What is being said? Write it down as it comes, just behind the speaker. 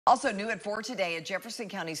Also new at 4 today, a Jefferson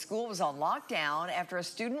County school was on lockdown after a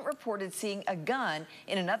student reported seeing a gun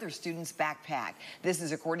in another student's backpack. This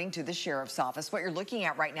is according to the sheriff's office. What you're looking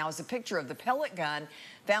at right now is a picture of the pellet gun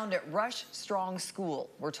found at Rush Strong School.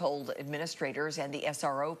 We're told administrators and the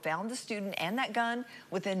SRO found the student and that gun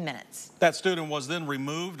within minutes. That student was then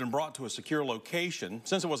removed and brought to a secure location.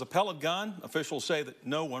 Since it was a pellet gun, officials say that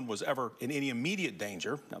no one was ever in any immediate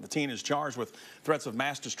danger. Now, the teen is charged with threats of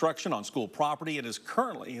mass destruction on school property and is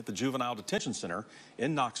currently at the Juvenile Detention Center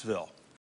in Knoxville.